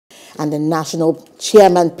And the National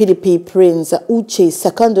Chairman PDP Prince Uche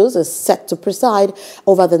Secondus is set to preside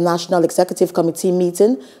over the National Executive Committee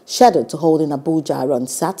meeting scheduled to hold in Abuja on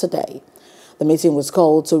Saturday. The meeting was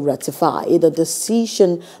called to ratify the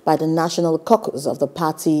decision by the National Caucus of the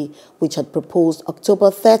party, which had proposed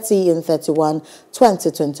October 30 and 31,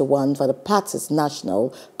 2021 for the party's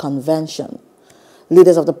national convention.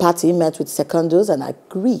 Leaders of the party met with Secondus and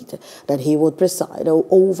agreed that he would preside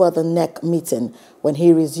over the NEC meeting when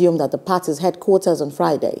he resumed at the party's headquarters on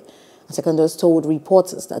Friday. Secondus told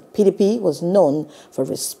reporters that PDP was known for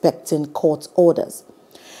respecting court orders.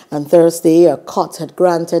 On Thursday, a court had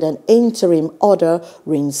granted an interim order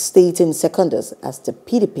reinstating Secondus as the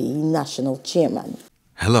PDP national chairman.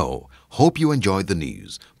 Hello, hope you enjoyed the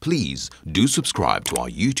news. Please do subscribe to our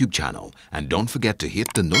YouTube channel and don't forget to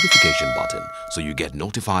hit the notification button so you get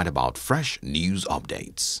notified about fresh news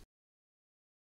updates.